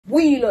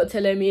We lot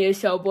telling me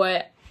it's your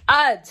boy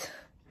Ad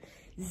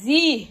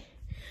Z.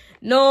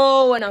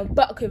 No, and I'm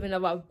back with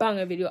another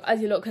banger video.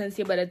 As you lot can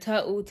see by the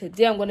title,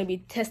 today I'm gonna be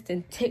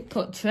testing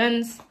TikTok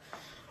trends.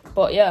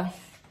 But yeah,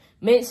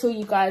 make sure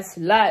you guys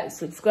like,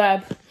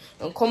 subscribe,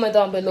 and comment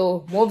down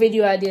below more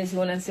video ideas you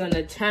wanna see on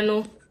the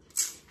channel.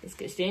 Let's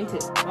get straight into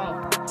it.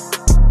 Wow.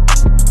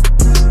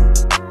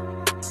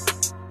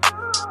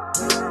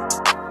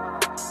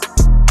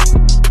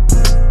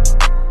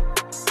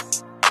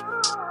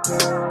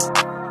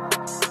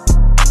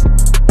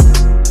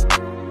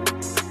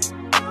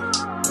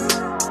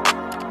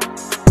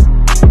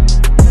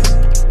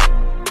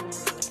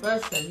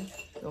 First thing,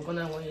 you're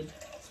gonna need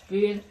a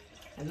spoon,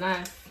 a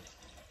knife,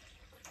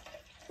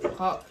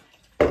 cup,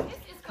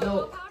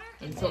 milk,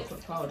 and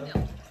chocolate powder.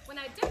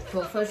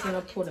 So first you're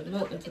gonna pour the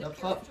milk into the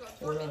cup.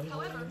 Hold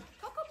on.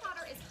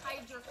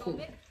 Cool.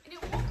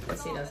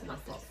 Let's see, that's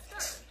enough cup.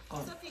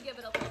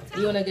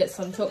 You wanna get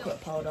some chocolate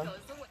powder,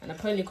 and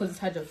apparently because it's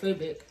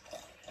hydrophobic,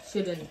 it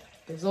shouldn't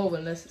dissolve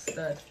unless it's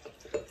stirred.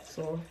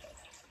 So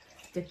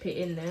dip it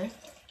in there.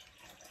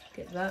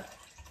 Get that.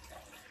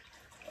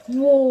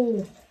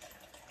 Whoa!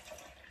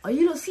 Are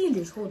you not seeing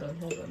this? Hold on.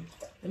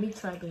 Let me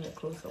try bring it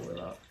closer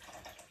without.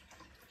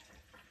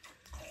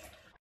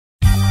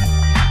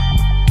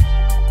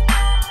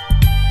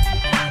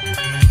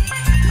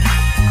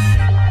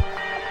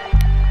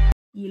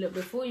 Yeah, look,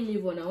 before we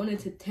move on, I wanted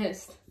to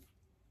test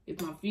if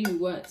my theory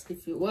works.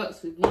 If it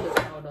works with noodle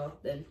powder,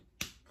 then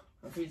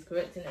my theory's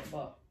correct in it.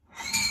 But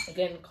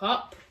again,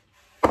 cup,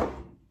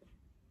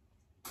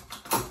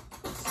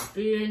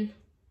 spoon,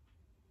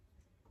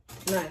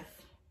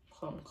 knife.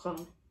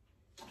 Come.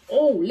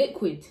 Oh,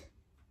 liquid.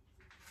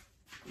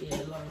 Yeah,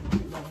 long.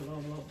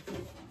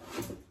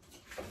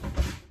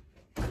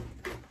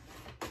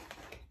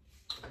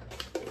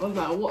 I'm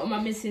like, what am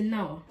I missing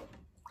now?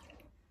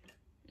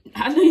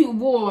 I know you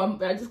wore.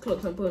 I just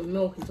clocked and put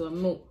milk into a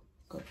milk.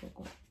 Go.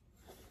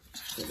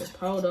 Get the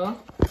powder.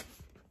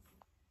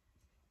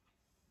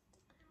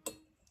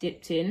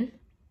 Dipped in.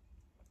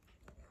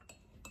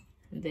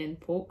 And then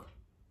pork.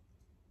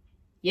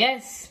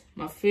 Yes,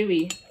 my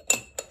theory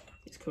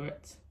is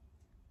correct.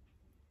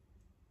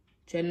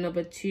 Trend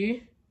number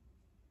 2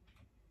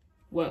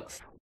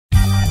 works.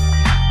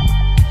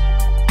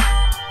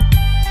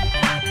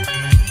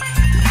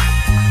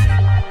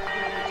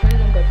 Trend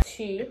number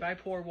 2. If I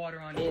pour water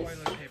on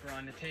toilet paper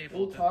on the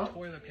table, the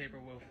toilet paper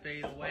will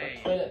fade away.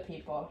 Toilet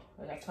paper,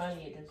 and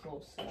apparently it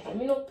dissolves. Let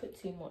me not put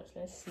too much.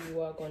 Let's see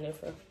what I'm going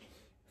to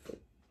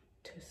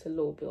twist a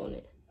little bit on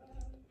it.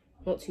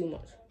 Not too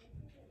much.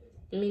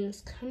 I mean,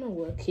 it's kind of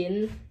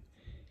working.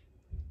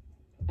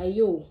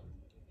 Ayo.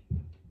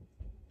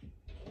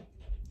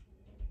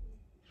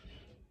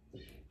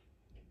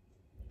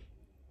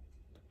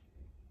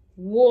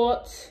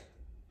 What?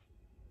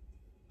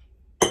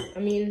 I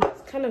mean,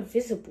 it's kind of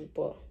visible,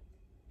 but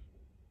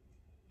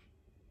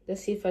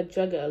let's see if I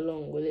drag it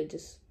along. Will it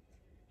just?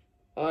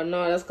 Oh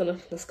no, that's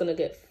gonna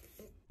get.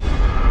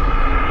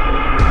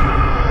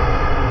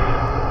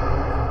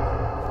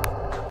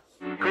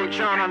 Coach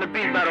Sean on the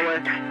beat, by the way.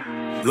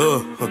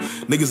 Look,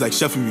 niggas like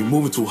Chef, you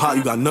moving too hot.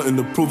 You got nothing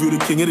to prove. You the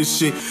king of this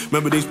shit.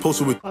 Remember they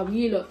posted with.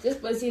 You lot,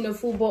 just by seeing a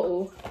full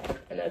bottle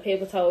and a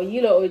paper towel,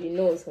 you lot already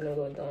know it's gonna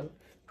go down.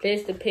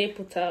 Place the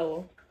paper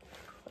towel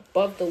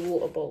above the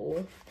water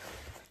bottle.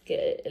 Get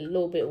it a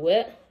little bit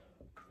wet.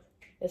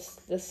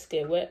 Let's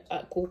get wet.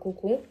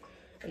 Cool.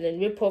 And then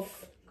rip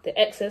off the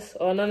excess.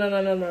 Oh no.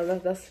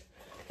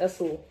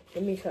 That's all.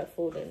 Let me try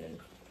folding and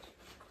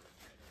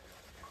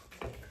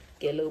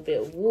get a little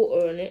bit of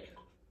water on it.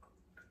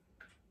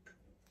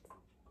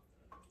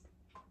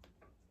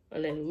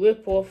 And then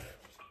rip off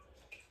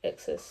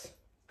excess.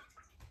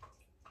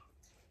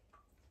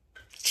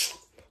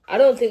 I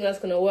don't think that's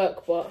gonna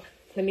work, but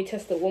let me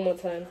test it one more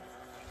time.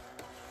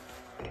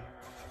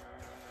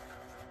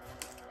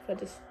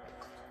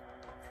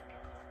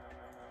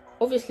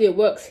 Obviously it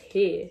works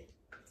here,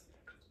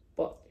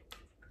 but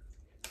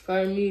if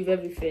I remove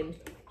everything,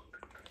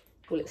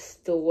 will it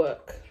still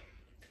work?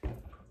 I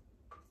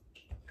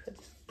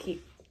just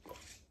keep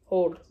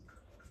hold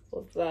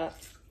of that.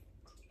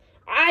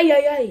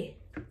 Aye.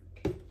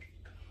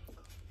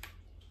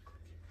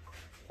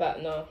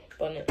 But no,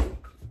 bun it.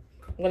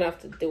 I'm gonna have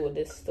to deal with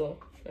this still,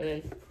 and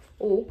then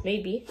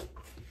maybe.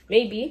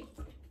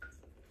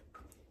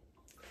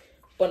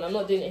 But I'm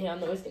not doing it here. I'm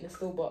not risking the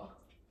still, but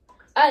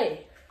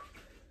aye.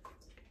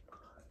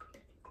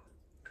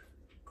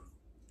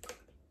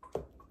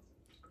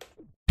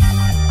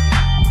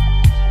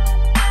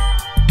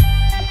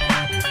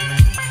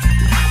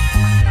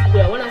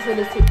 Yeah, when I saw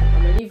this TikTok, I'm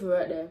gonna leave it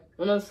right there.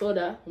 When I saw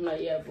that, I'm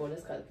like, yeah, bro,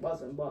 this guy's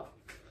buzzing. But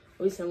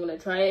obviously, I'm gonna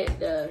try it.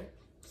 The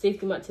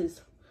safety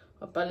matches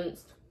are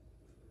balanced.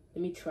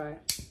 Let me try.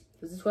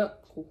 Does this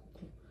work? Cool.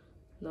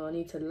 Now I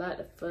need to light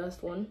the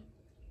first one.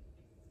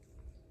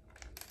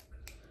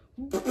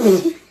 Let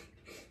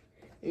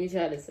me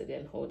try this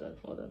again. Hold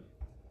on.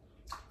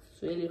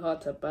 It's really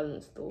hard to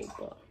balance though,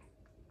 but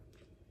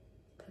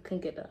I can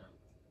get that.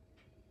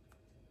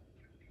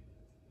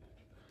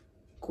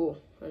 Cool.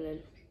 And then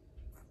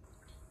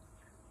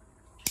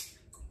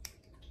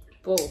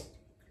Bro.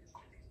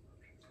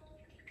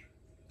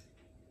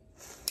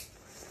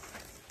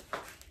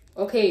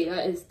 Okay,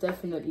 that is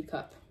definitely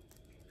cap.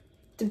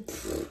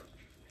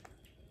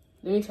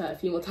 Let me try a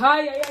few more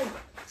times.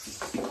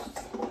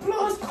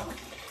 Blood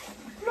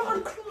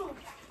clot.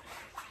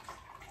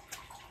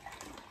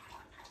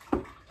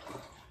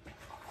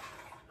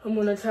 I'm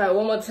gonna try it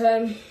one more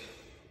time.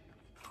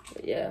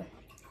 But yeah,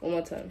 one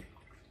more time.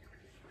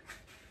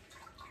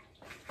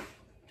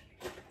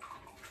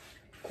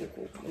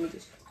 Cool. Let me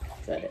just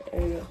try that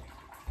area.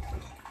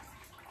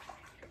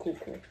 Cool.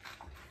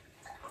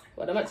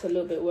 Well, that makes a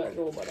little bit wet as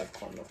well, but that's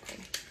calm.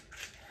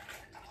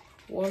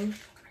 1,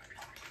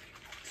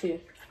 2.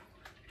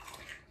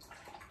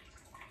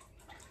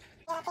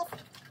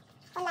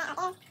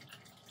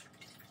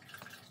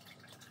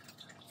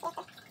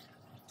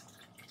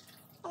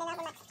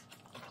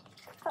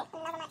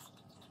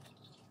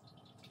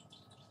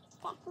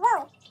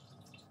 Whoa!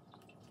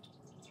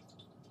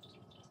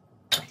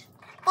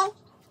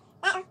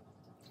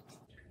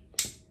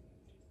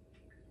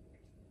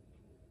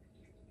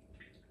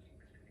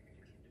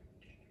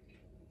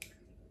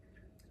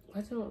 Why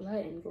is it not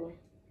lighting, bro?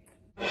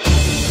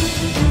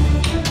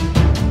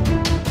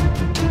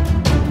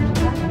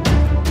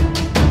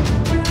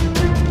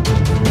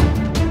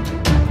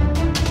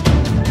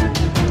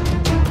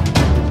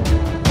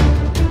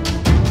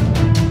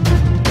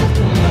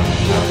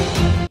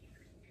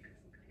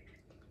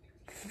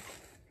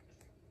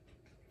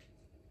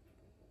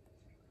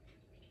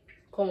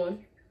 Come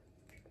on.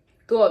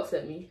 Don't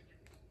upset me.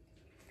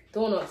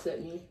 Don't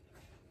upset me.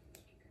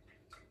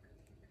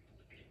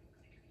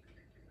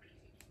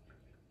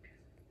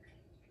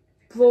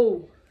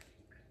 Bro.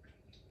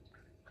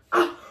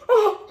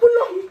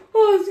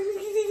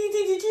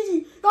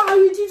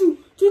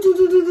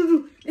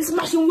 It's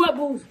smashing wet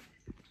balls.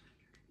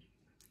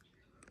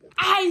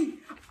 I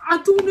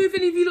don't know if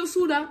any of you lot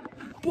saw that,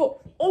 but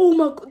oh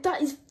my god,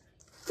 that is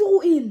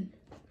floating.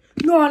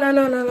 No.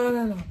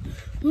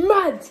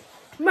 Mad.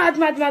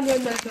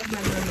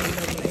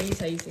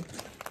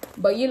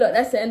 But you lot,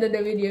 that's the end of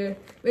the video.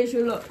 Make sure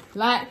you lot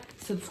like,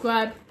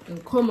 subscribe,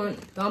 and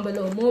comment down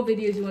below more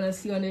videos you want to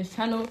see on this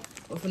channel.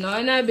 But for now,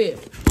 in a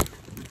bit.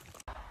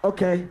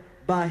 Okay,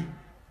 bye.